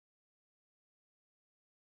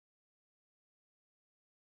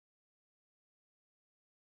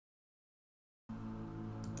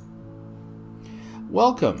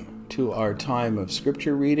Welcome to our time of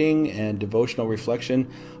scripture reading and devotional reflection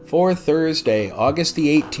for Thursday, August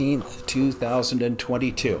the 18th,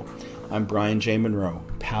 2022. I'm Brian J Munro,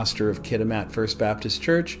 pastor of Kitimat First Baptist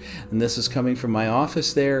Church, and this is coming from my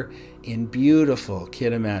office there in beautiful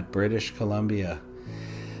Kitimat, British Columbia.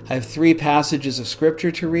 I have three passages of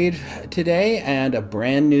scripture to read today and a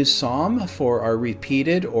brand new psalm for our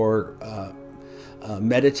repeated or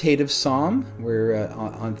meditative psalm. We're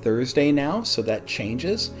on Thursday now, so that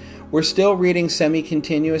changes. We're still reading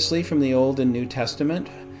semi-continuously from the Old and New Testament,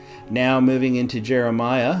 now moving into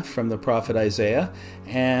Jeremiah from the prophet Isaiah,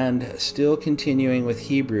 and still continuing with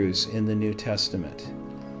Hebrews in the New Testament.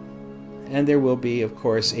 And there will be, of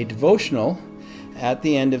course, a devotional at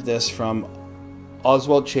the end of this from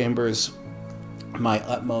Oswald Chambers, My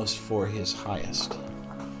Utmost for His Highest.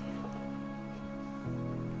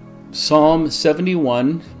 Psalm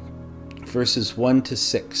 71, verses 1 to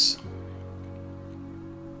 6.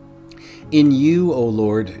 In you, O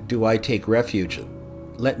Lord, do I take refuge.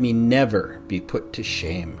 Let me never be put to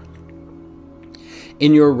shame.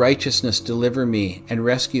 In your righteousness deliver me and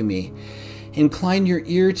rescue me. Incline your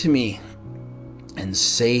ear to me and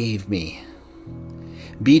save me.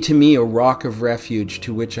 Be to me a rock of refuge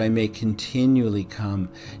to which I may continually come.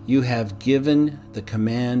 You have given the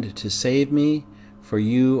command to save me, for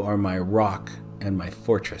you are my rock and my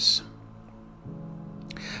fortress.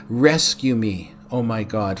 Rescue me, O my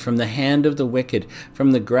God, from the hand of the wicked,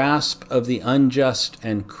 from the grasp of the unjust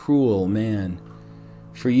and cruel man.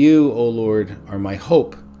 For you, O Lord, are my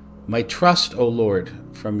hope, my trust, O Lord,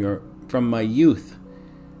 from my youth.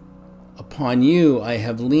 Upon you I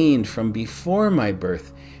have leaned from before my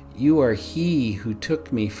birth. You are he who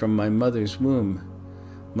took me from my mother's womb.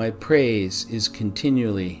 My praise is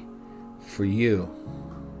continually for you.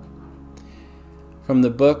 From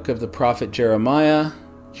the book of the prophet Jeremiah,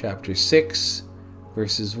 chapter 6,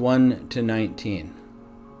 verses 1 to 19.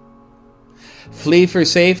 Flee for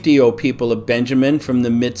safety, O people of Benjamin, from the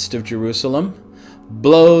midst of Jerusalem.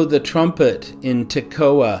 Blow the trumpet in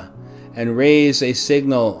Tekoa, and raise a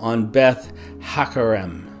signal on Beth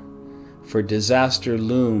Hakerem. For disaster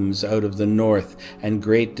looms out of the north, and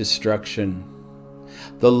great destruction.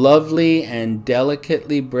 The lovely and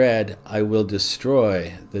delicately bred I will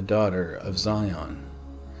destroy, the daughter of Zion.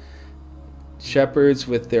 Shepherds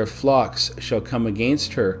with their flocks shall come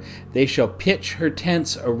against her. They shall pitch her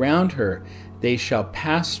tents around her. They shall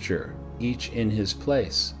pasture, each in his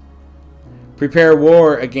place. Prepare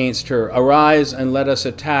war against her. Arise and let us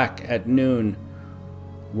attack at noon.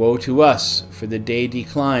 Woe to us, for the day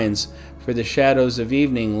declines, for the shadows of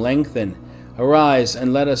evening lengthen. Arise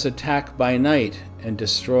and let us attack by night and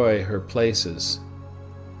destroy her places.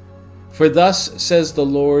 For thus says the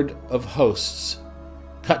Lord of hosts,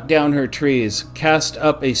 cut down her trees, cast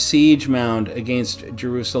up a siege mound against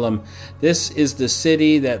Jerusalem. This is the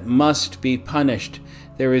city that must be punished.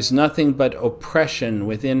 There is nothing but oppression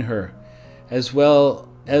within her. As well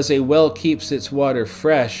as a well keeps its water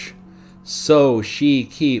fresh, so she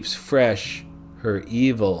keeps fresh her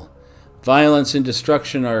evil. Violence and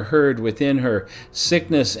destruction are heard within her.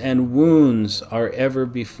 Sickness and wounds are ever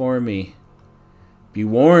before me. Be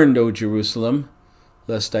warned, O Jerusalem,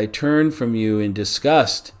 lest I turn from you in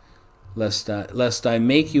disgust, lest I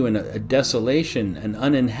make you a desolation, an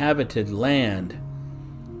uninhabited land.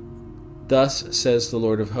 Thus says the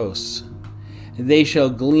Lord of hosts, they shall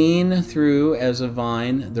glean through as a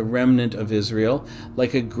vine the remnant of Israel,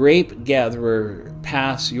 like a grape gatherer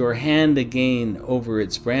pass your hand again over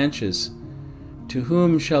its branches. To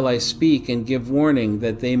whom shall I speak and give warning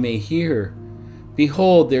that they may hear?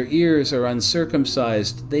 Behold, their ears are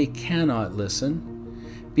uncircumcised, they cannot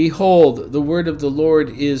listen. Behold, the word of the Lord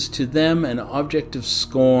is to them an object of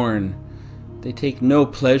scorn. They take no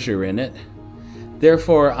pleasure in it.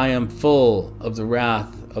 Therefore I am full of the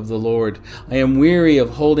wrath of the Lord. I am weary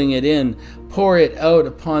of holding it in. Pour it out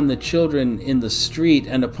upon the children in the street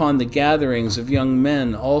and upon the gatherings of young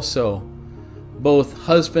men also. Both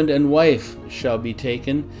husband and wife shall be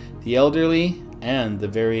taken, the elderly and the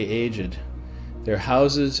very aged. Their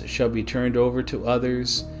houses shall be turned over to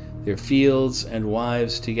others, their fields and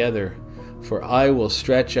wives together. For I will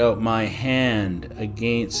stretch out my hand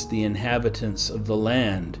against the inhabitants of the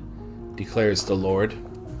land, declares the Lord.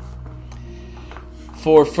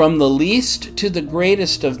 For from the least to the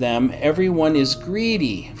greatest of them, everyone is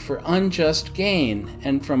greedy for unjust gain,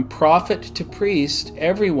 and from prophet to priest,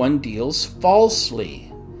 everyone deals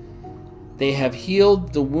falsely. They have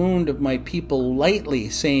healed the wound of my people lightly,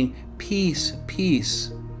 saying, peace,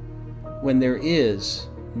 peace, when there is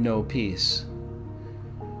no peace.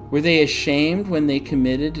 Were they ashamed when they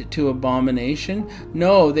committed to abomination?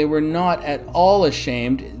 No, they were not at all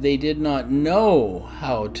ashamed. They did not know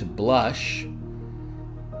how to blush.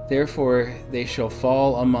 Therefore they shall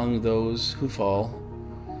fall among those who fall.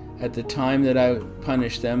 At the time that I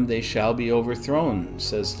punish them, they shall be overthrown,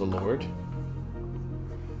 says the Lord.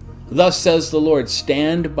 Thus says the Lord,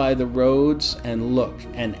 stand by the roads and look,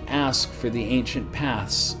 and ask for the ancient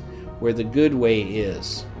paths where the good way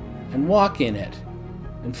is, and walk in it,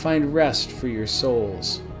 and find rest for your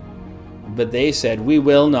souls. But they said, we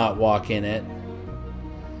will not walk in it.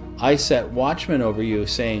 I set watchmen over you,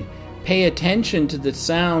 saying, pay attention to the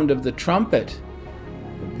sound of the trumpet.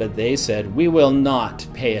 But they said, we will not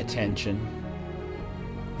pay attention.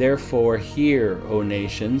 Therefore hear, O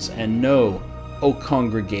nations, and know, O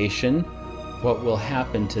congregation, what will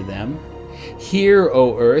happen to them. Hear,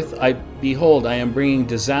 O earth, behold, I am bringing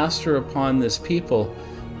disaster upon this people,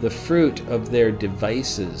 the fruit of their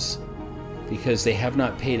devices, because they have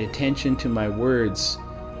not paid attention to my words,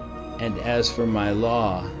 and as for my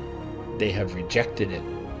law, they have rejected it.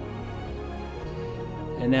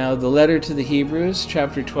 And now the letter to the Hebrews,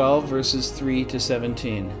 chapter 12, verses 3 to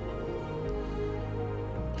 17.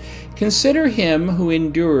 Consider him who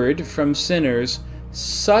endured from sinners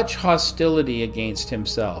such hostility against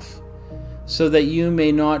himself, so that you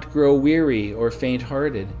may not grow weary or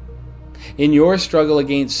faint-hearted. In your struggle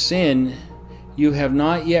against sin, you have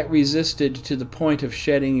not yet resisted to the point of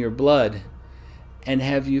shedding your blood. And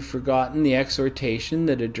have you forgotten the exhortation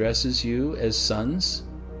that addresses you as sons?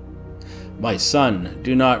 My son,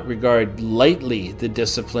 do not regard lightly the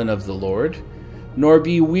discipline of the Lord, nor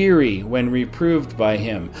be weary when reproved by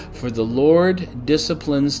him. For the Lord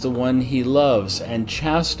disciplines the one he loves, and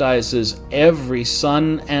chastises every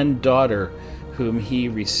son and daughter whom he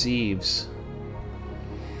receives.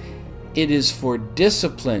 It is for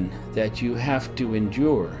discipline that you have to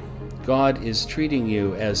endure. God is treating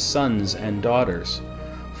you as sons and daughters.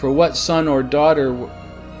 For what son or daughter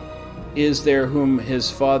is there whom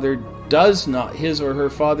his or her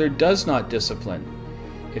father does not discipline?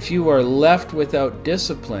 If you are left without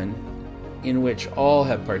discipline, in which all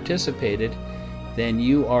have participated, then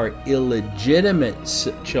you are illegitimate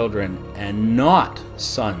children and not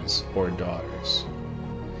sons or daughters.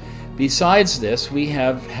 Besides this, we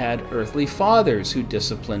have had earthly fathers who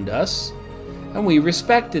disciplined us, and we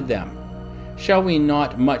respected them. Shall we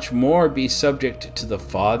not much more be subject to the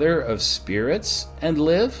Father of spirits and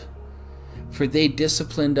live? For they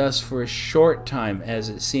disciplined us for a short time as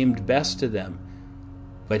it seemed best to them.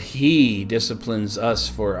 But he disciplines us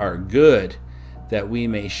for our good, that we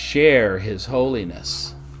may share his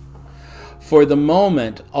holiness. For the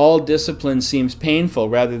moment, all discipline seems painful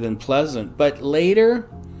rather than pleasant, but later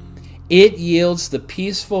it yields the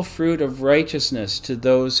peaceful fruit of righteousness to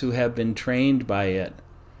those who have been trained by it.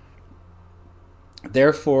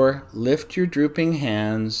 Therefore, lift your drooping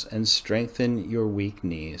hands and strengthen your weak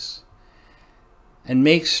knees, and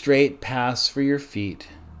make straight paths for your feet,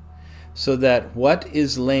 so that what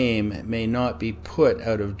is lame may not be put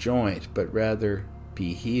out of joint, but rather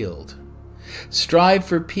be healed. Strive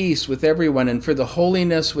for peace with everyone, and for the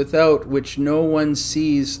holiness without which no one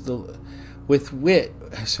sees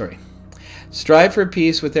Strive for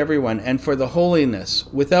peace with everyone, and for the holiness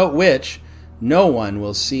without which no one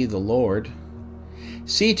will see the Lord.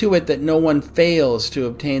 See to it that no one fails to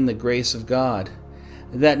obtain the grace of God,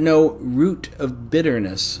 that no root of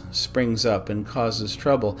bitterness springs up and causes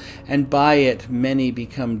trouble, and by it many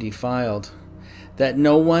become defiled, that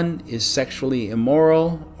no one is sexually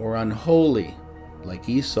immoral or unholy, like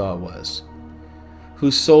Esau was,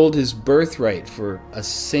 who sold his birthright for a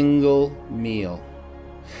single meal.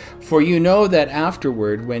 For you know that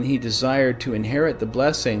afterward, when he desired to inherit the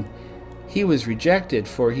blessing, he was rejected,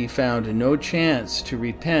 for he found no chance to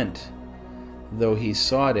repent, though he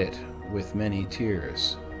sought it with many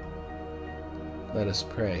tears. Let us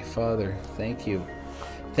pray. Father, thank you.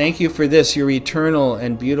 Thank you for this, your eternal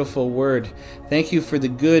and beautiful word. Thank you for the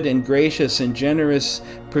good and gracious and generous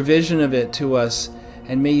provision of it to us.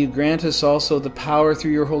 And may you grant us also the power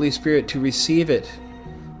through your Holy Spirit to receive it,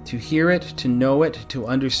 to hear it, to know it, to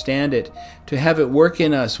understand it, to have it work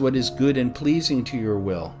in us what is good and pleasing to your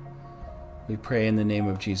will. We pray in the name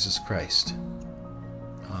of Jesus Christ.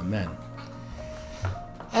 Amen.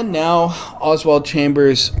 And now, Oswald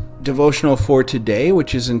Chambers' devotional for today,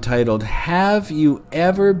 which is entitled, Have You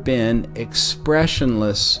Ever Been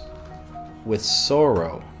Expressionless with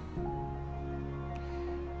Sorrow?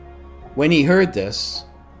 When he heard this,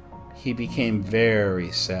 he became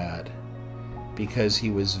very sad, because he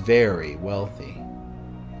was very wealthy.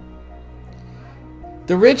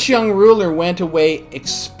 The rich young ruler went away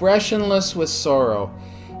expressionless with sorrow.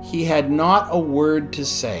 he had not a word to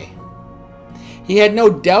say. He had no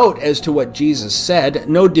doubt as to what Jesus said,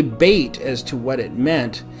 no debate as to what it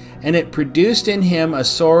meant, and it produced in him a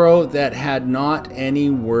sorrow that had not any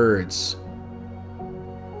words.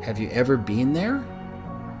 Have you ever been there?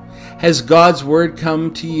 Has God's word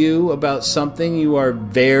come to you about something you are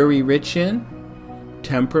very rich in?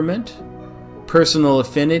 Temperament, personal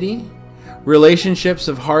affinity, relationships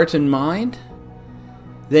of heart and mind?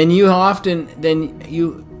 Then you have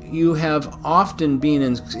often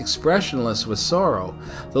been expressionless with sorrow.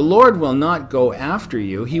 The Lord will not go after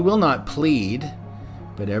you. He will not plead.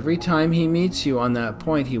 But every time he meets you on that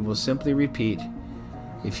point, he will simply repeat,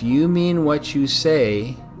 if you mean what you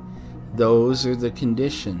say, those are the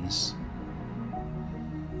conditions.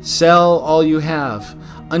 Sell all you have.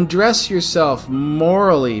 Undress yourself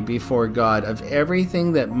morally before God of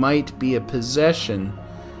everything that might be a possession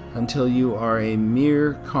until you are a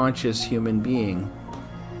mere conscious human being.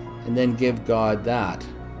 And then give God that.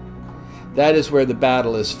 That is where the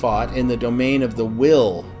battle is fought, in the domain of the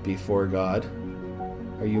will before God.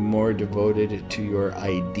 Are you more devoted to your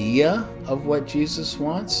idea of what Jesus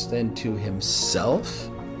wants than to himself?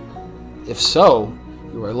 If so,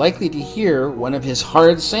 you are likely to hear one of his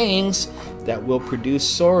hard sayings that will produce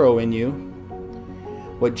sorrow in you.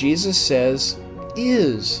 What Jesus says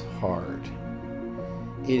is hard.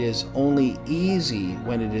 It is only easy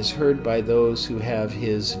when it is heard by those who have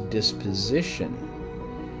his disposition.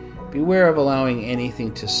 Beware of allowing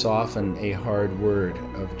anything to soften a hard word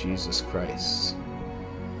of Jesus Christ.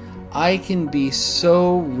 I can be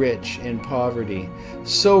so rich in poverty,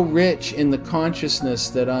 so rich in the consciousness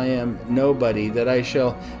that I am nobody, that I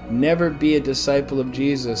shall never be a disciple of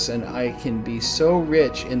Jesus, and I can be so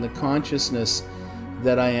rich in the consciousness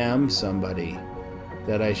that I am somebody,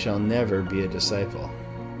 that I shall never be a disciple.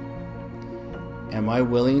 Am I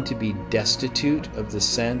willing to be destitute of the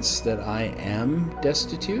sense that I am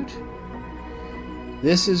destitute?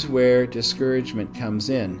 This is where discouragement comes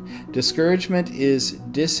in. Discouragement is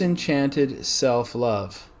disenchanted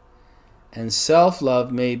self-love. And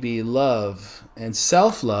self-love may be love, and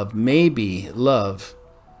self-love may be love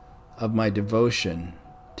of my devotion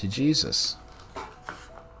to Jesus.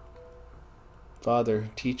 Father,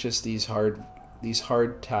 teach us these hard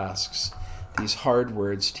tasks, these hard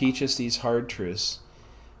words. Teach us these hard truths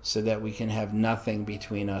so that we can have nothing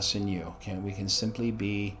between us and you. We can simply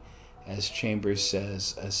be, as Chambers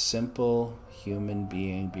says, a simple human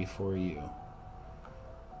being before you.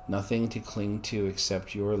 Nothing to cling to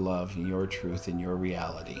except your love and your truth and your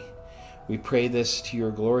reality. We pray this to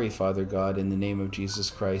your glory, Father God, in the name of Jesus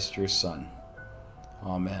Christ, your Son.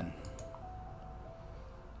 Amen.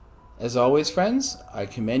 As always, friends, I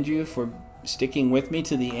commend you for sticking with me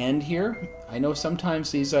to the end here. I know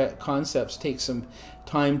sometimes these concepts take some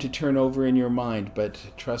time to turn over in your mind, but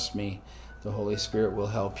trust me, the Holy Spirit will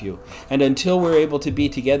help you. And until we're able to be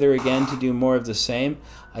together again to do more of the same,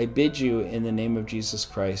 I bid you in the name of Jesus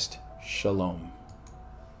Christ, Shalom.